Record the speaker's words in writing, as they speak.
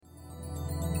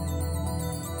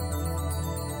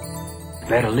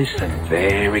Better listen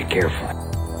very carefully.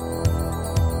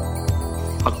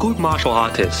 A good martial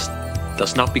artist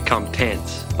does not become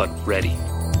tense, but ready.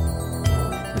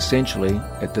 Essentially,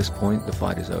 at this point, the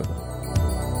fight is over.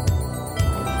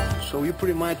 So you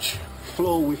pretty much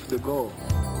flow with the goal.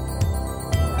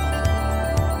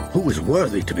 Who is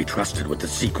worthy to be trusted with the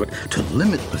secret to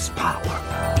limitless power?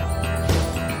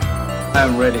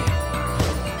 I'm ready.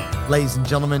 Ladies and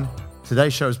gentlemen,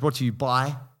 today's show is brought to you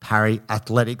by Parry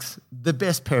Athletics, the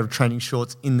best pair of training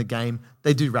shorts in the game.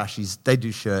 They do rashies, they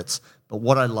do shirts, but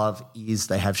what I love is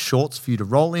they have shorts for you to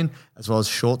roll in as well as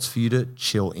shorts for you to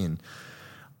chill in.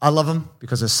 I love them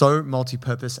because they're so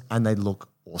multi-purpose and they look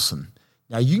awesome.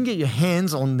 Now you can get your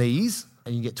hands on these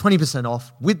and you get 20%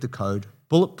 off with the code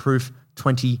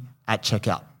Bulletproof20 at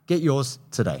checkout. Get yours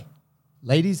today.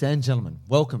 Ladies and gentlemen,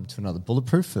 welcome to another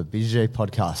Bulletproof for BJJ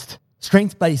podcast.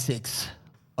 Strength basics,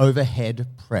 overhead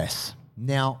press.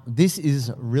 Now, this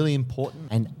is really important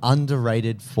and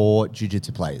underrated for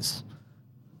jiu-jitsu players.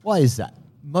 Why is that?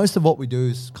 Most of what we do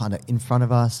is kind of in front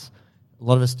of us. A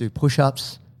lot of us do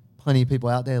push-ups. Plenty of people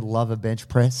out there love a bench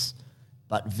press,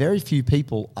 but very few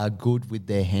people are good with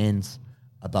their hands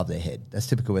above their head. That's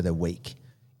typically where they're weak.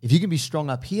 If you can be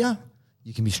strong up here,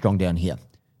 you can be strong down here,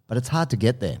 but it's hard to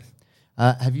get there.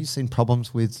 Have you seen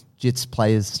problems with jits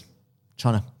players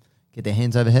trying to get their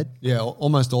hands overhead? Yeah,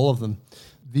 almost all of them.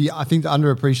 I think the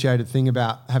underappreciated thing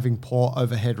about having poor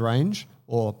overhead range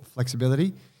or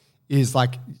flexibility is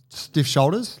like stiff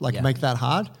shoulders, make that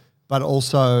hard, but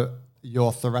also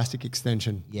your thoracic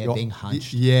extension. Yeah, being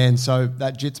hunched. Yeah, and so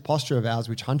that jits posture of ours,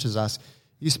 which hunches us,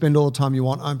 you spend all the time you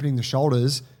want opening the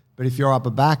shoulders, but if your upper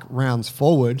back rounds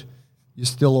forward, you're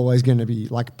still always going to be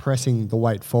like pressing the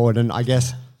weight forward. And I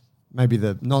guess maybe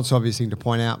the not so obvious thing to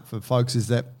point out for folks is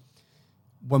that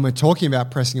when we're talking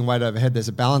about pressing a weight overhead, there's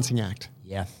a balancing act.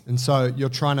 Yeah. And so you're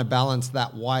trying to balance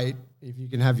that weight. If you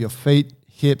can have your feet,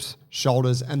 hips,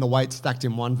 shoulders, and the weight stacked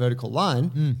in one vertical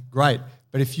line, great.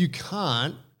 But if you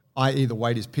can't, i.e. the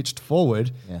weight is pitched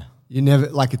forward, you never,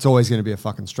 it's always going to be a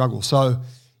fucking struggle. So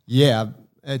yeah,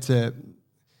 I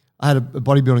had a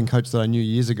bodybuilding coach that I knew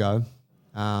years ago,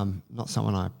 not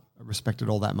someone I respected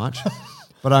all that much,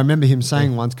 but I remember him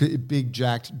saying once, big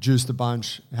jacked, juiced a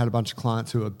bunch, had a bunch of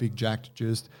clients who were big jacked,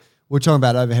 juiced. We're talking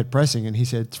about overhead pressing, and he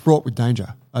said, it's fraught with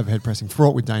danger, overhead pressing,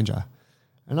 fraught with danger.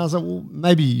 And I was like, well,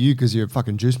 maybe you because you're a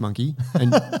fucking juice monkey,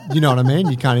 and you know what I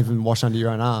mean? You can't even wash under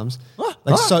your own arms.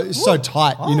 So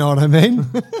tight, you know what I mean?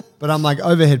 But I'm like,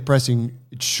 overhead pressing,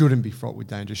 it shouldn't be fraught with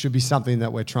danger. It should be something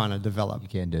that we're trying to develop. You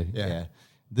can do, yeah.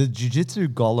 The jiu-jitsu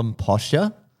golem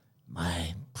posture,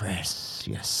 my press,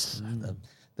 yes.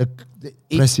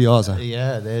 Preciosa.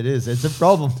 Yeah, there it is. It's a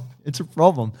problem. It's a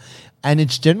problem. And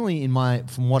it's generally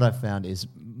from what I've found is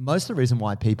most of the reason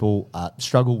why people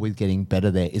struggle with getting better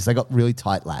there is they got really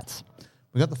tight lats.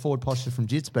 We got the forward posture from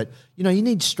jits, but you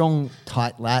need strong,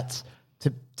 tight lats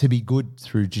to be good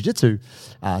through jiu-jitsu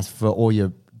for all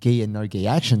your gi and no gi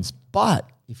actions. But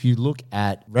if you look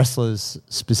at wrestlers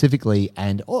specifically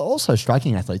and also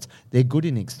striking athletes, they're good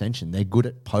in extension. They're good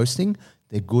at posting.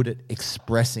 They're good at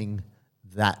expressing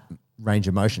that range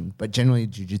of motion. But generally,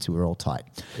 jiu-jitsu, we're all tight.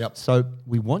 Yep. So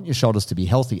we want your shoulders to be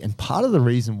healthy. And part of the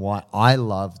reason why I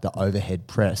love the overhead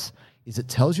press is it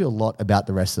tells you a lot about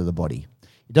the rest of the body.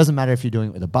 It doesn't matter if you're doing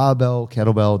it with a barbell,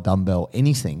 kettlebell, dumbbell,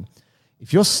 anything.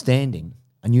 If you're standing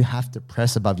and you have to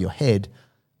press above your head,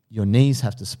 your knees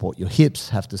have to support your hips,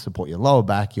 have to support your lower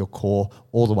back, your core,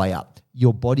 all the way up.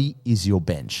 Your body is your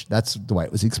bench. That's the way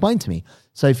it was explained to me.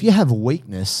 So if you have a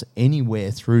weakness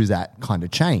anywhere through that kind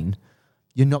of chain,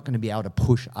 you're not going to be able to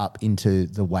push up into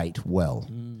the weight well.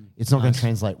 It's not going to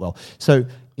translate well. So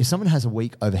if someone has a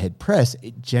weak overhead press,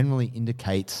 it generally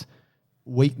indicates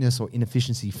weakness or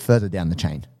inefficiency further down the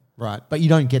chain. Right. But you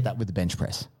don't get that with the bench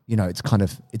press.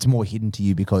 It's more hidden to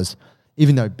you because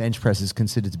even though bench press is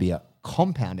considered to be a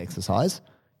compound exercise,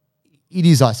 it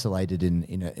is isolated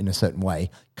in a certain way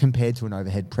compared to an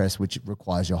overhead press, which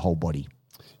requires your whole body.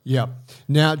 Yeah.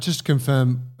 Now, just to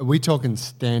confirm, are we talking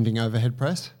standing overhead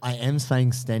press? I am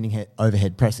saying standing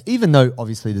overhead press, even though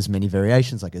obviously there's many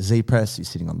variations, like a Z press, you're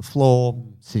sitting on the floor,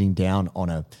 sitting down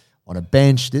on a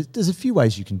bench. There's a few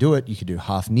ways you can do it. You could do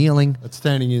half kneeling. But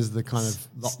standing is the kind of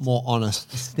lot more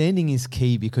honest. Standing is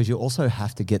key because you also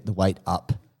have to get the weight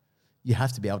up. You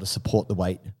have to be able to support the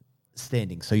weight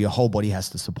standing. So your whole body has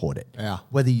to support it. Yeah.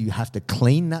 Whether you have to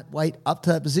clean that weight up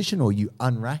to that position or you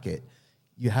unrack it,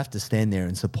 you have to stand there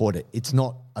and support it. It's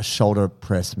not a shoulder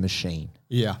press machine.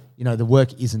 Yeah. The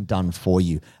work isn't done for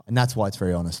you. And that's why it's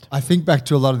very honest. I think back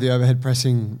to a lot of the overhead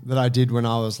pressing that I did when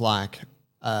I was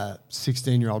a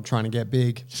 16-year-old trying to get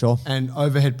big. Sure. And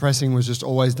overhead pressing was just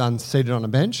always done seated on a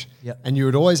bench. Yep. And you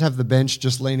would always have the bench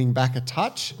just leaning back a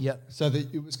touch. Yep. So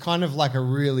that it was kind of like a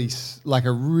really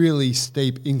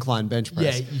steep incline bench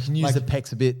press. Yeah, you can use the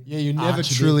pecs a bit. Yeah, you're never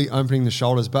arch a truly bit. opening the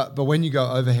shoulders. But when you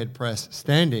go overhead press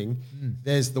standing,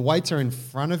 there's the weights are in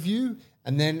front of you.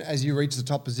 And then as you reach the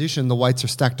top position, the weights are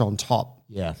stacked on top.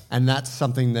 Yeah. And that's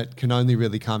something that can only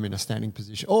really come in a standing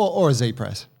position or a Z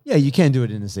press. Yeah, you can do it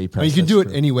in a Z press. I mean, you can that's do it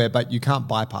true. anywhere, but you can't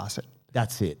bypass it.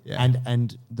 That's it. Yeah.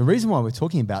 And the reason why we're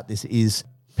talking about this is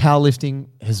powerlifting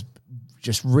has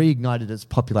just reignited its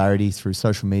popularity through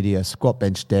social media. Squat,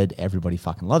 bench, dead. Everybody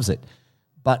fucking loves it.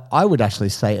 But I would actually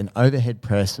say an overhead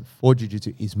press for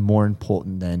jiu-jitsu is more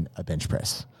important than a bench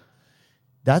press.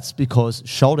 That's because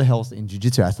shoulder health in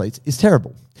jiu-jitsu athletes is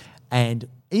terrible. And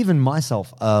even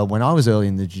myself, when I was early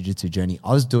in the jiu-jitsu journey,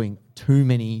 I was doing too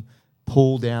many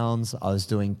pull downs. I was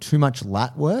doing too much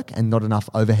lat work and not enough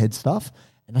overhead stuff.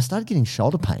 And I started getting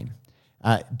shoulder pain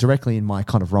directly in my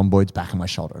kind of rhomboids back of my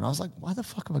shoulder. And I was like, why the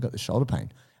fuck have I got this shoulder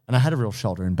pain? And I had a real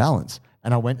shoulder imbalance.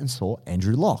 And I went and saw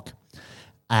Andrew Locke.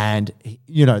 And,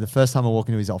 the first time I walked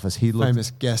into his office, he looked...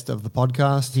 Famous guest of the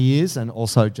podcast. He is, and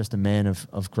also just a man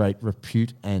of great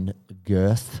repute and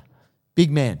girth.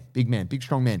 Big man, big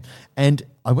strong man. And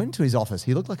I went to his office.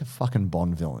 He looked like a fucking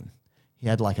Bond villain. He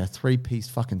had like a 3-piece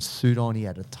fucking suit on. He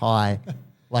had a tie.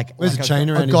 Where's a chain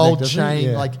around his gold neck, doesn't he?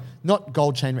 chain, Yeah. like not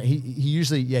gold chain. He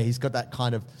usually, he's got that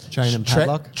kind of Chain and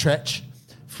padlock? Tretch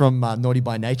from Naughty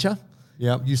by Nature.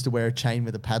 Yep. Used to wear a chain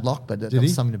with a padlock, but there he?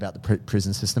 was something about the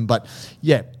prison system. But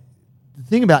yeah, the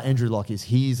thing about Andrew Locke is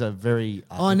he's a very...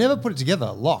 I never put it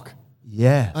together. Lock.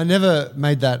 yeah, I never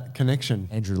made that connection.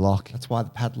 Andrew Locke. That's why the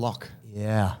padlock.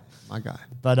 Yeah. My guy.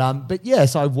 But yeah,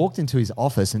 so I walked into his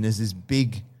office and there's this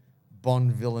big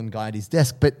Bond villain guy at his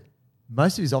desk, but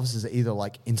most of his offices are either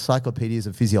like encyclopedias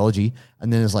of physiology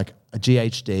and then there's like a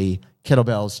GHD,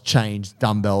 kettlebells, chains,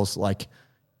 dumbbells. Like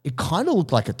it kind of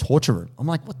looked like a torture room. I'm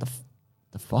like, what the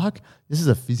fuck? This is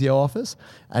a physio office?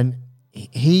 And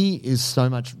he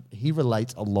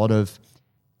relates a lot of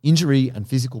injury and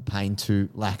physical pain to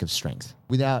lack of strength.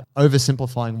 Without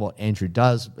oversimplifying what Andrew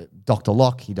does, Dr.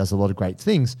 Locke, he does a lot of great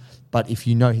things, but if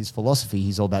you know his philosophy,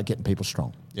 he's all about getting people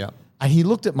strong. Yeah. And he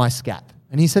looked at my scap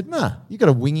and he said, you got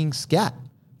a winging scap.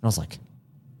 And I was like,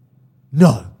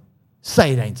 no,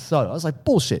 say it ain't so. I was like,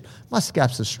 bullshit, my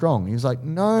scaps are strong. He was like,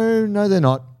 no, they're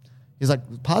not. He's like,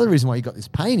 part of the reason why you got this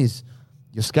pain is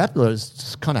your scapula is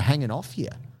just kind of hanging off here.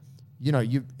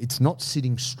 It's not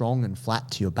sitting strong and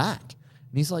flat to your back.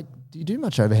 And he's like, do you do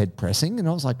much overhead pressing? And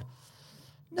I was like,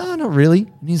 no, not really.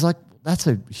 And he's like, that's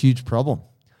a huge problem.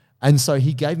 And so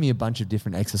he gave me a bunch of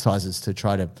different exercises to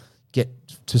try to get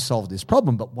to solve this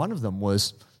problem. But one of them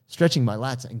was stretching my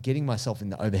lats and getting myself in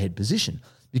the overhead position.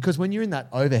 Because when you're in that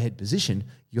overhead position,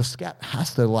 your scap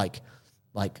has to like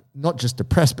not just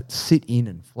depress, but sit in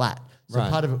and flat. So Right.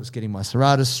 part of it was getting my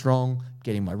serratus strong,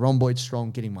 getting my rhomboid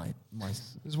strong, getting my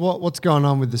What's going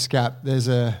on with the scap? There's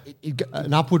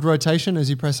an upward rotation as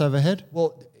you press overhead?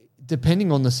 well,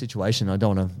 depending on the situation, I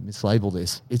don't want to mislabel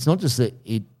this. It's not just that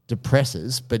it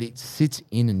depresses, but it sits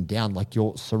in and down. Like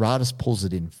your serratus pulls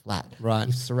it in flat. Right.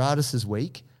 If serratus is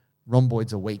weak,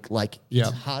 rhomboids are weak. Like Yep.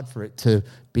 it's hard for it to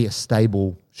be a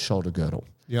stable shoulder girdle.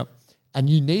 Yep. And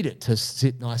you need it to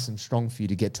sit nice and strong for you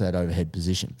to get to that overhead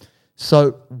position.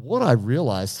 So what I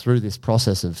realized through this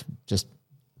process of just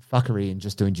fuckery and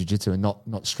just doing jiu-jitsu and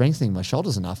not strengthening my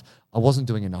shoulders enough, I wasn't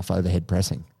doing enough overhead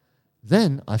pressing.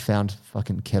 Then I found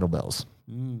fucking kettlebells.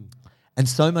 And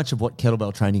so much of what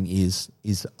kettlebell training is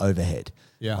overhead.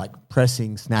 Yeah. Like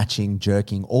pressing, snatching,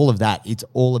 jerking, all of that. It's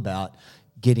all about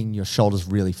getting your shoulders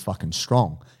really fucking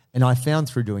strong. And I found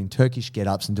through doing Turkish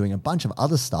get-ups and doing a bunch of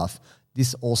other stuff,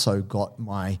 this also got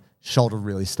my shoulder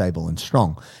really stable and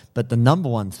strong. But the number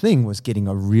one thing was getting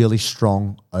a really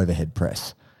strong overhead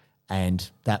press. And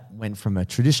that went from a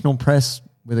traditional press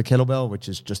with a kettlebell, which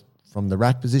is just from the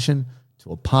rack position,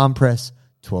 to a palm press,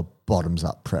 to a bottoms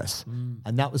up press.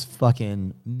 And that was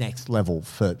fucking next level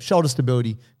for shoulder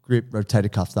stability, grip,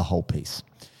 rotator cuff, the whole piece.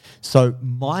 So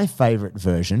my favorite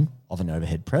version of an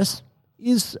overhead press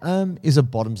is a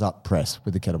bottoms up press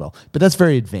with a kettlebell, but that's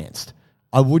very advanced.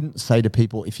 I wouldn't say to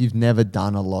people, if you've never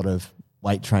done a lot of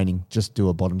weight training, just do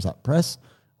a bottoms up press.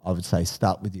 I would say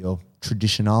start with your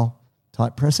traditional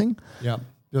type pressing. Yep.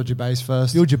 Build your base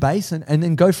first. Build your base and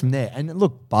then go from there. And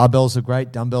look, barbells are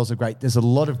great, dumbbells are great. There's a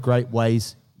lot of great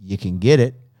ways you can get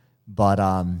it, but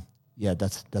yeah,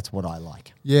 that's what I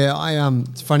like. Yeah,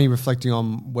 it's funny reflecting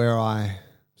on where I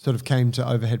sort of came to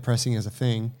overhead pressing as a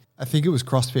thing. I think it was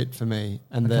CrossFit for me,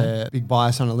 and the big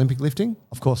bias on Olympic lifting.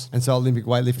 Of course. And so Olympic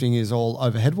weightlifting is all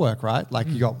overhead work, right? Like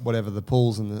you got whatever the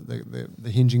pulls and the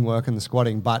hinging work and the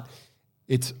squatting, but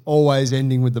it's always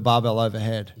ending with the barbell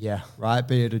overhead. Yeah. Right?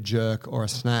 Be it a jerk or a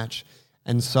snatch.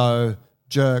 And so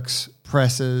jerks,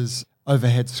 presses,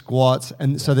 overhead squats.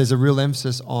 And so there's a real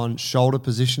emphasis on shoulder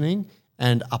positioning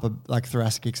and upper, like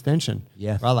thoracic extension.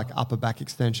 Yeah. Right? Like upper back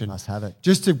extension. Must have it.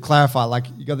 Just to clarify, like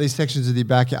you got these sections of your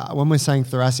back. When we're saying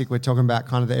thoracic, we're talking about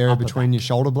kind of the area between your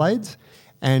shoulder blades.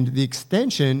 And the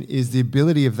extension is the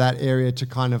ability of that area to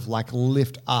kind of like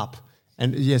lift up.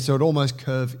 And yeah, so it almost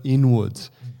curve inwards.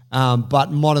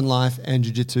 But modern life and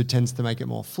jiu-jitsu tends to make it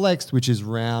more flexed, which is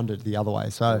rounded the other way.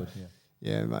 So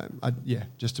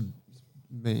just to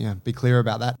be clear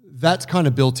about that. That's kind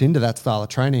of built into that style of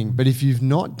training. But if you've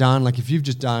not done, like if you've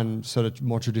just done sort of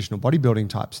more traditional bodybuilding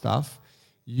type stuff,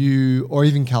 or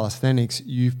even calisthenics,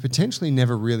 you've potentially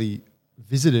never really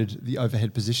visited the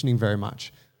overhead positioning very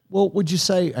much. Well, would you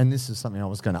say, and this is something I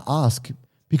was going to ask,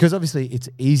 because obviously it's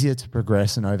easier to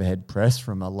progress an overhead press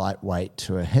from a lightweight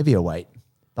to a heavier weight,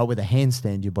 but with a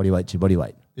handstand, your body weight's your body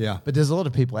weight. Yeah. But there's a lot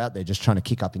of people out there just trying to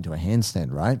kick up into a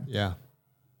handstand, right? Yeah.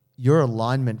 Your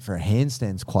alignment for a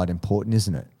handstand is quite important,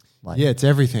 isn't it? Like, Yeah, it's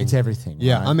everything. It's everything.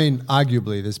 Yeah, right? I mean,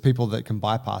 arguably, there's people that can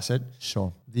bypass it.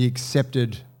 Sure. The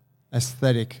accepted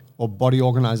aesthetic or body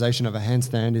organization of a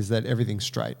handstand is that everything's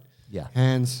straight. Yeah.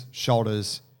 Hands,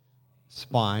 shoulders,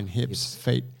 spine, hips,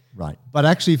 feet. Right. But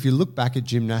actually, if you look back at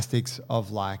gymnastics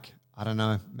of like, I don't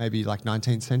know, maybe like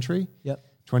 19th century,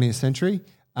 20th century,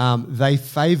 they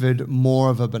favored more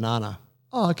of a banana.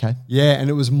 Oh, okay. Yeah, and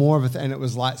it was more of and it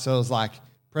was like, so it was like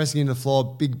pressing into the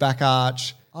floor, big back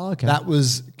arch. Oh, okay. That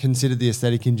was considered the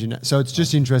aesthetic in gymnastics. So it's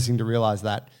just interesting to realize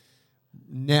that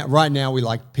right now we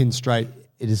like pin straight.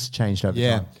 It has changed over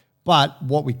time. But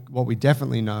what we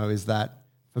definitely know is that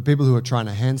for people who are trying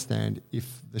to handstand,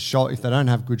 if they don't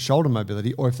have good shoulder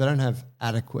mobility, or if they don't have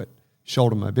adequate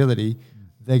shoulder mobility,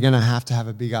 they're going to have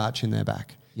a big arch in their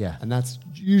back. Yeah. And that's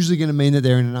usually going to mean that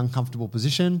they're in an uncomfortable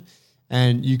position.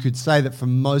 And you could say that for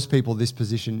most people, this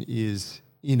position is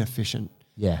inefficient.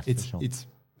 Yeah, for It's sure. it's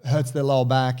hurts their lower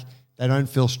back. They don't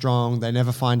feel strong. They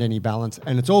never find any balance.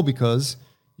 And it's all because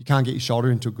you can't get your shoulder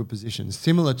into a good position.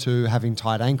 Similar to having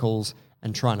tight ankles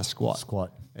and trying to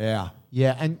squat. Yeah.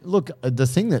 Yeah, and look, the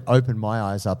thing that opened my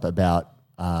eyes up about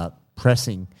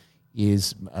pressing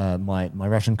is my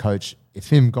Russian coach,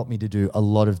 Efim, got me to do a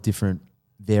lot of different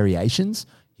variations.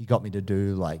 He got me to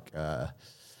do like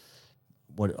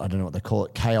what I don't know what they call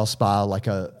it, chaos bar, like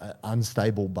a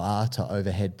unstable bar to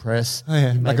overhead press. Oh,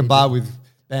 yeah. He Like made a me bar do with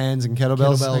bands and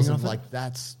kettlebells. hanging and off it. like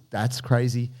that's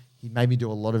crazy. He made me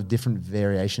do a lot of different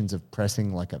variations of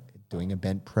pressing, like doing a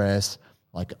bent press,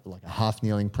 like a half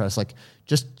kneeling press, like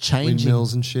just changing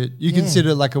Windmills and shit. You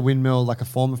consider like a windmill like a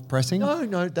form of pressing?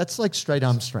 No, that's like straight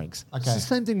arm strength. It's Okay. the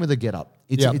same thing with a get up.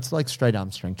 It's like straight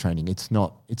arm strength training. It's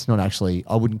not actually,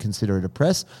 I wouldn't consider it a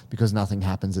press because nothing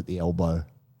happens at the elbow.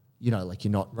 You know, like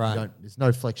you're not, Right. there's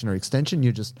no flexion or extension.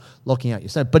 You're just locking out your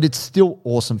step. But it's still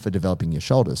awesome for developing your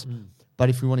shoulders. But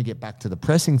if we want to get back to the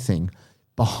pressing thing,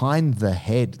 behind the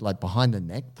head, like behind the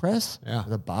neck press,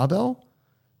 the barbell,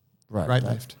 right? Great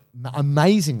lift.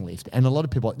 Amazing lift. And a lot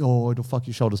of people are like, oh, it'll fuck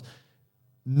your shoulders.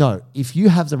 No, if you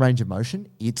have the range of motion,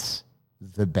 it's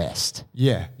the best.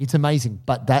 Yeah. It's amazing.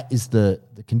 But that is the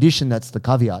condition, that's the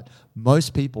caveat.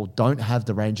 Most people don't have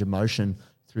the range of motion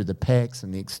through the pecs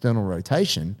and the external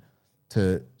rotation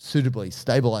to suitably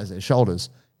stabilize their shoulders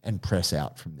and press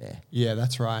out from there. Yeah,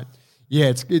 that's right.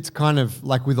 Yeah, it's kind of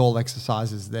like with all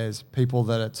exercises, there's people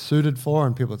that it's suited for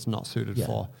and people it's not suited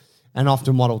for. And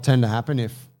often what will tend to happen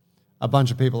if a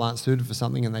bunch of people aren't suited for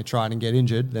something and they try it and get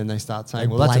injured, then they start saying,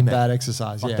 well, that's a blame it. bad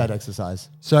exercise. Fuck that exercise.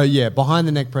 So yeah, behind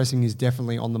the neck pressing is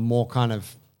definitely on the more kind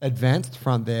of advanced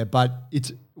front there, but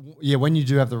it's when you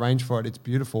do have the range for it, it's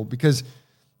beautiful because,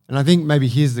 and I think maybe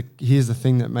here's the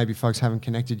thing that maybe folks haven't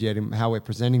connected yet in how we're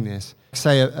presenting this.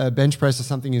 Say a bench press or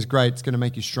something is great, it's going to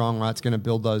make you strong, right? It's going to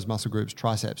build those muscle groups,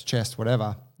 triceps, chest,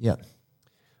 whatever. Yeah.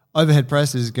 Overhead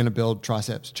press is going to build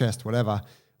triceps, chest, whatever.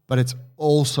 But it's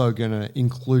also going to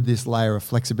include this layer of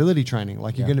flexibility training.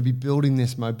 Like you're going to be building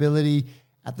this mobility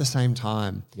at the same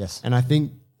time. Yes. And I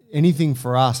think anything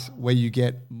for us where you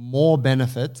get more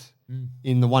benefit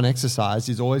in the one exercise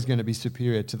is always going to be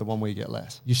superior to the one where you get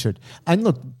less. You should. And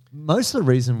look, most of the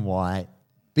reason why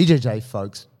BJJ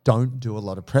folks don't do a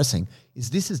lot of pressing is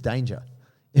this is danger.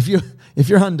 If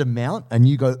you're under mount and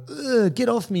you go, get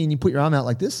off me, and you put your arm out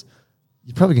like this,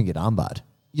 you're probably going to get armbarred.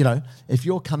 You know, if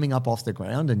you're coming up off the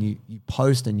ground and you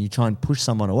post and you try and push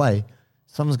someone away,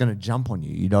 someone's going to jump on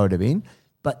you. You know what I mean?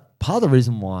 But part of the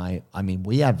reason why,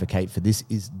 we advocate for this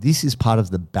is part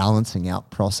of the balancing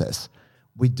out process.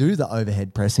 We do the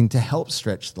overhead pressing to help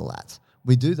stretch the lats.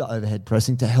 We do the overhead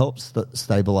pressing to help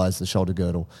stabilize the shoulder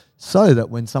girdle so that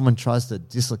when someone tries to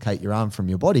dislocate your arm from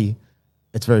your body,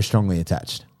 it's very strongly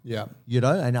attached. Yeah.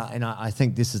 And I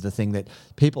think this is the thing that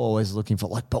people are always looking for,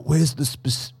 like, but where's the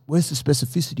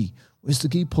specificity? Where's the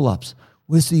gi pull-ups?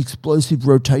 Where's the explosive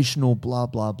rotational blah,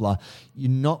 blah, blah?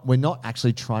 We're not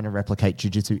actually trying to replicate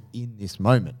jiu-jitsu in this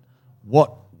moment.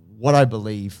 What I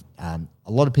believe a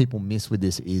lot of people miss with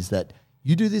this is that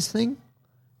you do this thing,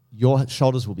 your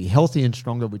shoulders will be healthy and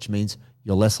stronger, which means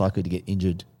you're less likely to get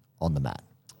injured on the mat.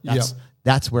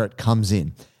 That's where it comes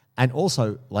in. And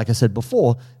also, like I said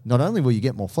before, not only will you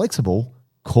get more flexible,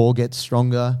 core gets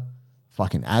stronger,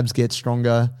 fucking abs get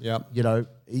stronger. Yep.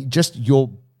 Just your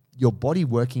body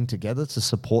working together to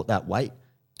support that weight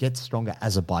gets stronger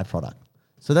as a byproduct.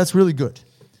 So that's really good.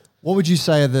 What would you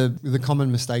say are the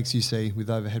common mistakes you see with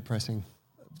overhead pressing?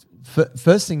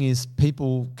 First thing is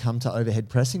people come to overhead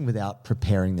pressing without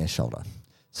preparing their shoulder.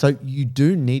 So you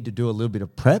do need to do a little bit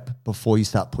of prep before you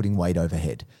start putting weight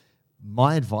overhead.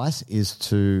 My advice is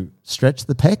to stretch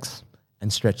the pecs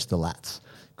and stretch the lats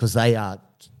because they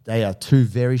are two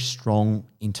very strong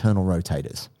internal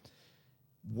rotators.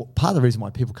 Part of the reason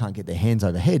why people can't get their hands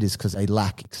overhead is because they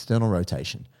lack external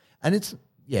rotation. And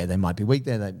they might be weak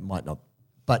there, they might not.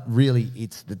 But really,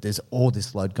 it's that there's all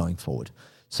this load going forward.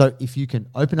 So if you can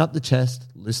open up the chest,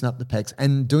 loosen up the pecs,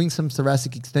 and doing some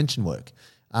thoracic extension work.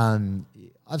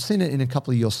 I've seen it in a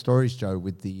couple of your stories, Joe,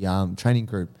 with the training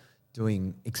group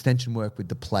doing extension work with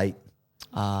the plate.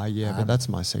 But that's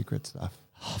my secret stuff.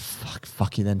 Oh,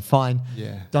 fuck you then. Fine.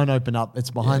 Yeah. Don't open up. It's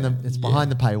behind them. It's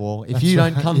behind the paywall. If you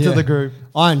don't come to the group.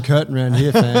 Iron curtain around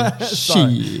here, fam.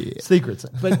 Shit. Secrets.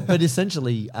 But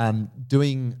essentially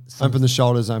open the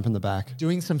shoulders, open the back.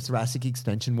 Doing some thoracic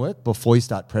extension work before you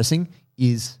start pressing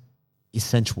is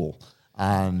essential.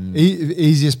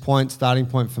 Easiest starting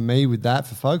point for me with that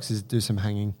for folks is do some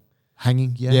hanging.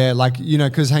 Hanging, yeah. Yeah,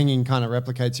 because hanging kind of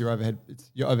replicates your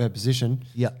overhead position.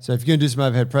 Yeah. So if you're going to do some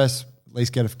overhead press, at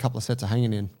least get a couple of sets of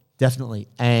hanging in. Definitely.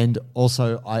 And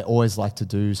also I always like to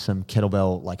do some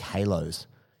kettlebell like halos.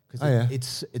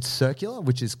 Because it's circular,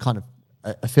 which is kind of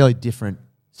a fairly different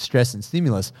stress and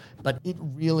stimulus, but it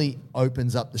really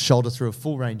opens up the shoulder through a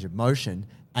full range of motion,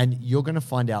 and you're going to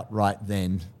find out right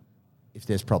then if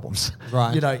there's problems.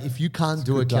 Right. If you can't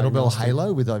do a kettlebell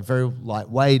halo with a very light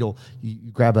weight, or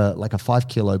you grab a 5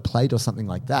 kilo plate or something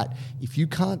like that, if you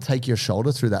can't take your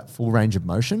shoulder through that full range of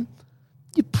motion,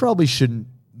 you probably shouldn't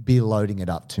be loading it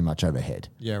up too much overhead.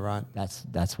 Yeah, right.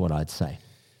 That's what I'd say.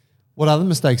 What other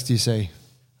mistakes do you see?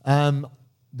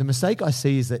 The mistake I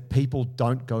see is that people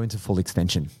don't go into full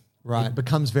extension. Right. It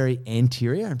becomes very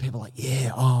anterior and people are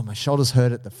like, my shoulders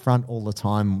hurt at the front all the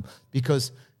time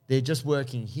because they're just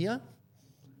working here.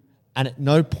 And at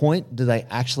no point do they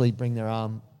actually bring their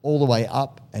arm all the way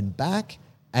up and back.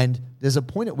 And there's a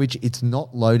point at which it's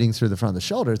not loading through the front of the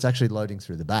shoulder, it's actually loading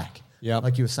through the back. Yeah.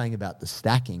 Like you were saying about the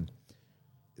stacking.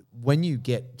 When you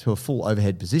get to a full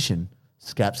overhead position,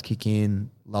 scaps kick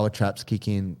in, lower traps kick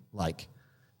in, like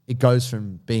it goes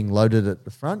from being loaded at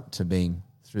the front to being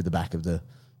through the back of the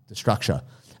structure.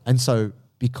 And so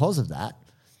because of that,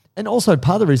 and also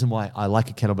part of the reason why I like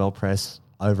a kettlebell press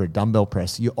over a dumbbell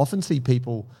press, you often see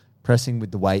people pressing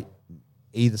with the weight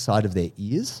either side of their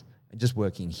ears and just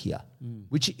working here,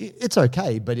 which it's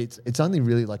okay, but it's only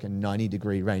really like a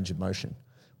 90-degree range of motion.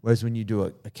 Whereas when you do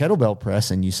a kettlebell press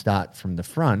and you start from the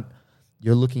front,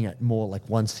 you're looking at more like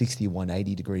 160,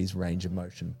 180 degrees range of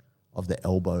motion of the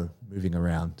elbow moving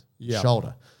around the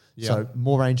shoulder. Yeah. So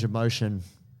more range of motion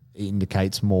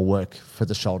indicates more work for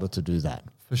the shoulder to do that.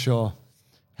 For sure.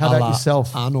 How about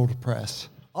yourself? Arnold press.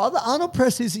 Oh, the Arnold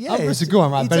press is, it's a good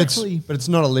one, right? But it's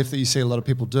not a lift that you see a lot of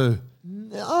people do.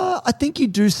 I think you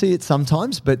do see it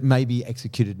sometimes, but maybe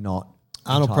executed not.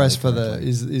 Arnold press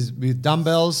is with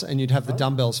dumbbells, and you'd have the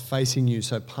dumbbells facing you,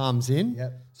 so palms in.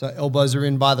 Yep. So elbows are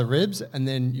in by the ribs, and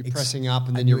then you're pressing up,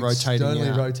 and then you're rotating out.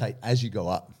 Externally rotate as you go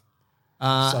up.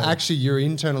 Actually, you're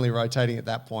internally rotating at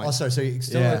that point. Oh, sorry. So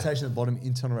external rotation at the bottom,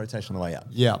 internal rotation on the way up.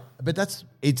 Yeah. But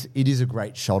it is a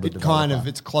great shoulder developer.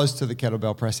 It's close to the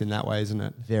kettlebell press in that way, isn't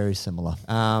it? Very similar.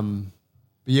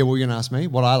 But yeah, what were you going to ask me?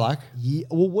 What I like? Yeah.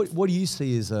 Well, what do you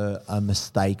see as a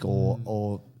mistake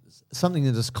or something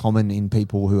that is common in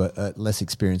people who are less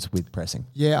experienced with pressing?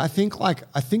 Yeah, I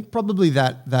think probably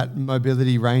that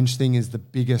mobility range thing is the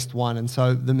biggest one. And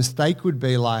so the mistake would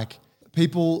be like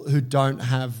people who don't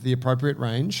have the appropriate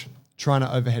range trying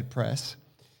to overhead press.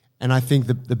 And I think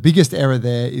the biggest error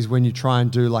there is when you try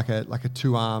and do like a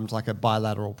two-armed, like a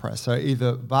bilateral press. So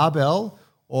either barbell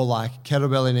or like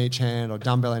kettlebell in each hand or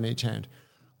dumbbell in each hand.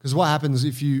 Because what happens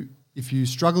if you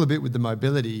struggle a bit with the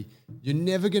mobility, you're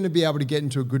never going to be able to get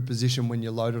into a good position when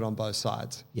you're loaded on both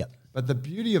sides. Yep. But the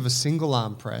beauty of a single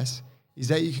arm press is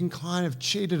that you can kind of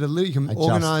cheat it a little. You can Adjust.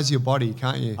 organize your body,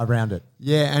 can't you? Around it.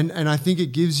 Yeah, and I think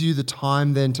it gives you the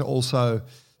time then to also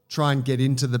try and get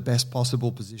into the best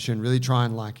possible position, really try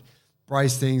and like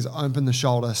brace things, open the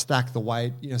shoulder, stack the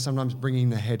weight, sometimes bringing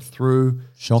the head through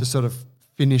to sort of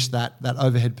finish that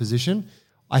overhead position.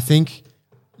 I think,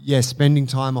 spending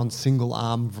time on single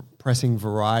arm pressing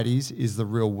varieties is the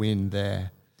real win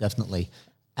there. Definitely.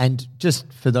 And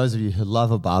just for those of you who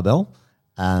love a barbell,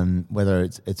 whether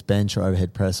it's bench or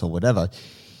overhead press or whatever,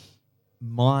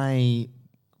 the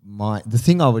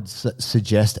thing I would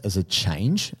suggest as a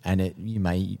change, and you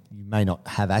may not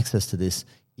have access to this,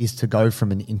 is to go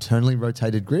from an internally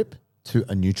rotated grip to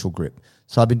a neutral grip.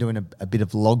 So I've been doing a bit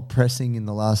of log pressing in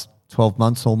the last 12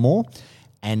 months or more,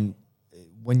 and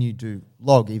when you do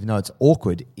log, even though it's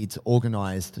awkward, it's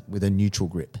organized with a neutral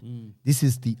grip. This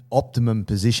is the optimum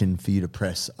position for you to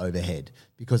press overhead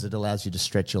because it allows you to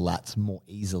stretch your lats more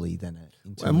easily than an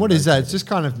internal. And what is that? It's just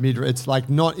kind of mid. It's like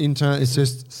not internal. It's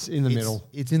just in the middle.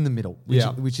 It's in the middle,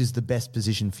 which is the best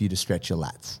position for you to stretch your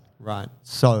lats. Right.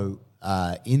 So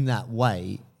in that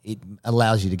way, it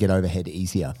allows you to get overhead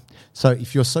easier. So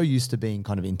if you're so used to being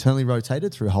kind of internally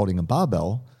rotated through holding a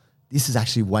barbell, this is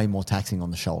actually way more taxing on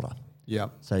the shoulder. Yeah.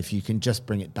 So if you can just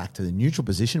bring it back to the neutral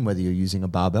position, whether you're using a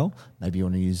barbell, maybe you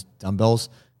want to use dumbbells,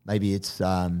 maybe it's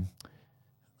the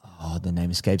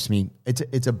name escapes me.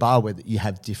 It's a bar where you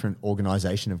have different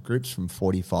organization of grips from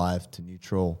 45 to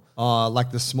neutral.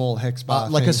 Like the small hex bar,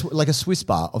 like a Swiss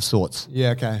bar of sorts. Yeah.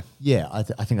 Okay. Yeah, I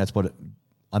think that's what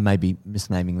I may be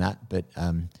misnaming that, but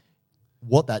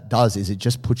what that does is it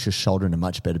just puts your shoulder in a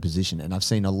much better position. And I've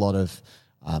seen a lot of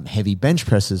heavy bench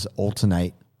presses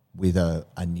alternate with a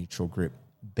neutral grip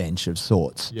bench of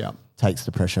sorts. Yeah. Takes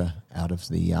the pressure out of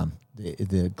the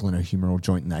glenohumeral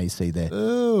joint in the AC there.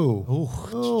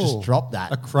 Oh, Just drop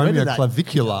that.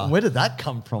 Acromioclavicular. Where did that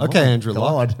come from? Okay, Oh, Andrew.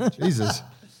 God. Jesus.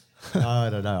 I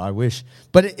don't know. I wish.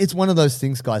 But it's one of those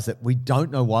things, guys, that we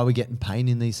don't know why we're getting pain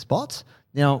in these spots.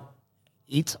 Now,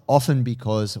 it's often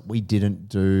because we didn't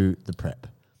do the prep.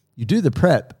 You do the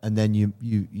prep and then you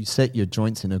set your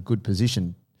joints in a good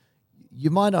position. You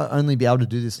might only be able to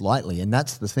do this lightly, and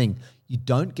that's the thing. You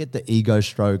don't get the ego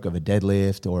stroke of a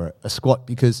deadlift or a squat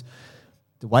because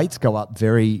the weights go up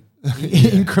very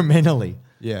incrementally.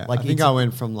 Yeah, like I think I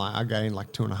gained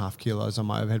like 2.5 kilos on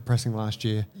my overhead pressing last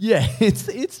year. Yeah,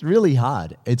 it's really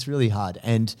hard. It's really hard,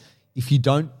 and if you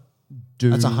don't do,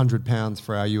 that's 100 pounds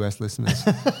for our US listeners.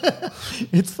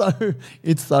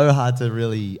 it's so hard to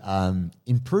really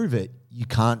improve it. You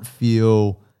can't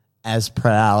feel as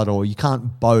proud, or you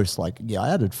can't boast like, I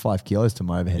added 5 kilos to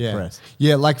my overhead press.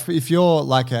 Yeah, like if you're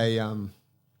like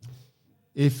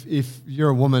if you're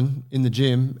a woman in the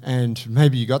gym and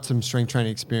maybe you got some strength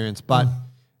training experience, but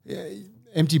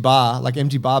empty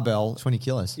barbell, 20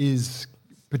 kilos is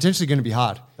potentially going to be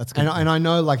hard. That's good. And I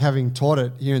know, like, having taught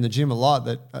it here in the gym a lot,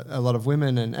 that a lot of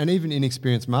women and even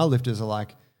inexperienced male lifters are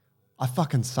like, I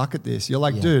fucking suck at this. You're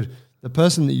like, dude, the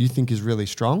person that you think is really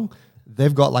strong,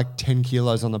 they've got like 10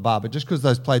 kilos on the bar, but just because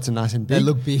those plates are nice and big, they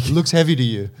look big. It looks heavy to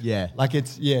you. Yeah. Like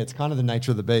it's kind of the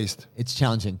nature of the beast. It's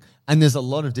challenging. And there's a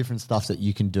lot of different stuff that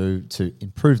you can do to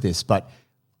improve this. But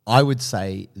I would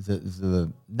say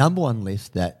the number one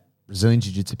lift that Brazilian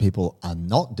Jiu-Jitsu people are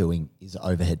not doing is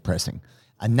overhead pressing.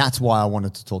 And that's why I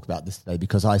wanted to talk about this today,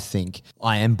 because I think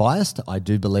I am biased. I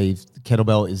do believe the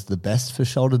kettlebell is the best for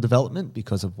shoulder development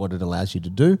because of what it allows you to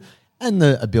do and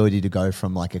the ability to go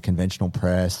from like a conventional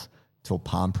press to a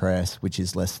palm press, which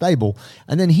is less stable.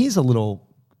 And then here's a little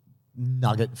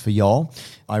nugget for y'all.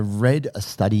 I read a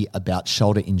study about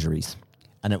shoulder injuries,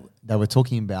 and they were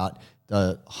talking about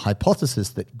the hypothesis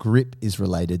that grip is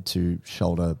related to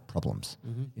shoulder problems.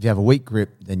 Mm-hmm. If you have a weak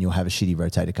grip, then you'll have a shitty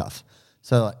rotator cuff.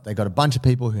 So they got a bunch of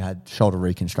people who had shoulder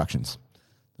reconstructions.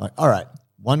 Like, all right,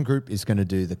 one group is going to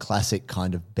do the classic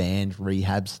kind of band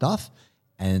rehab stuff,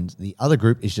 and the other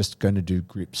group is just going to do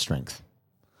grip strength.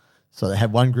 So they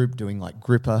had one group doing like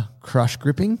gripper crush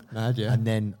gripping, and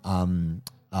then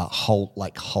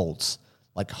holds,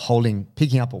 like holding,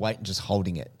 picking up a weight and just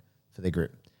holding it for their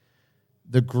grip.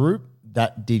 The group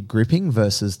that did gripping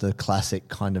versus the classic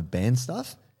kind of band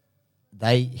stuff,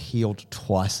 they healed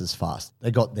twice as fast.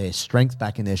 They got their strength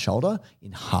back in their shoulder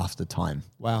in half the time.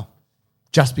 Wow.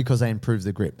 Just because they improved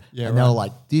the grip. Yeah, and they were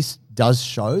like, this does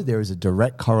show there is a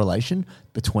direct correlation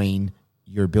between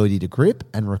your ability to grip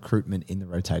and recruitment in the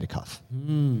rotator cuff.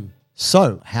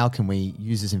 So how can we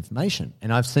use this information?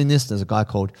 And I've seen this. There's a guy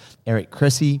called Eric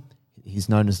Cressy. He's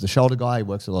known as the shoulder guy. He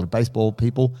works with a lot of baseball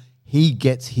people. He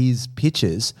gets his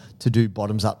pitchers to do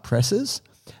bottoms-up presses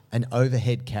and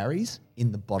overhead carries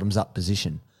in the bottoms-up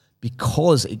position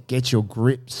because it gets your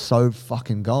grip so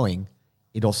fucking going.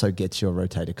 It also gets your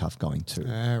rotator cuff going too.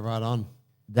 Yeah, right on.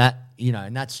 That,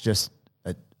 and that's just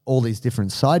all these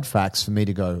different side facts for me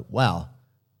to go, wow,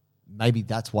 maybe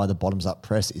that's why the bottoms-up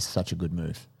press is such a good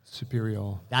move.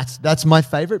 Superior. That's my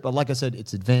favorite, but like I said,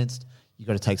 it's advanced. You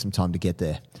got to take some time to get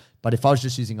there. But if I was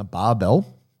just using a barbell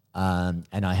and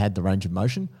I had the range of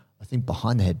motion, I think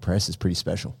behind the head press is pretty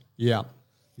special. Yeah.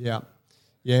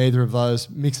 Either of those,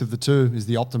 mix of the two is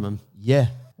the optimum. Yeah.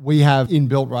 We have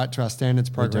inbuilt right to our standards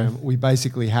program. We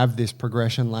basically have this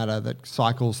progression ladder that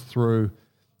cycles through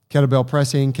kettlebell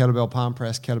pressing, kettlebell palm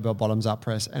press, kettlebell bottoms up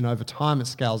press, and over time it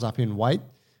scales up in weight,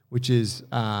 which is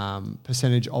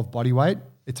percentage of body weight.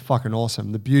 It's fucking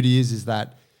awesome. The beauty is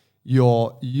that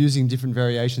you're using different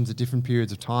variations at different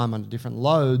periods of time under different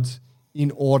loads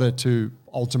in order to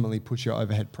ultimately push your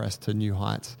overhead press to new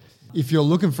heights. If you're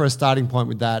looking for a starting point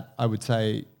with that, I would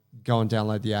say go and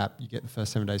download the app. You get the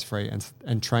first 7 days free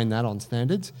and train that on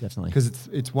standards. Definitely. Because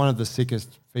it's one of the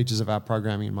sickest features of our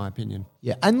programming, in my opinion.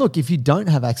 Yeah. And look, if you don't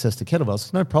have access to kettlebells,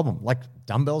 it's no problem. Like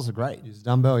dumbbells are great. Use a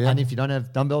dumbbell, yeah. And if you don't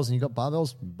have dumbbells and you've got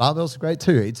barbells are great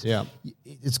too.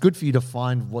 It's good for you to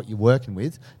find what you're working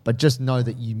with, but just know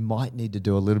that you might need to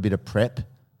do a little bit of prep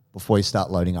before you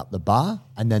start loading up the bar,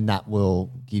 and then that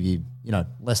will give you,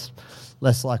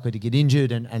 less likely to get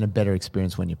injured and a better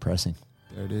experience when you're pressing.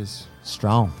 There it is.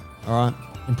 Strong. All right.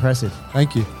 Impressive.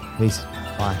 Thank you. Peace.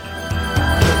 Bye.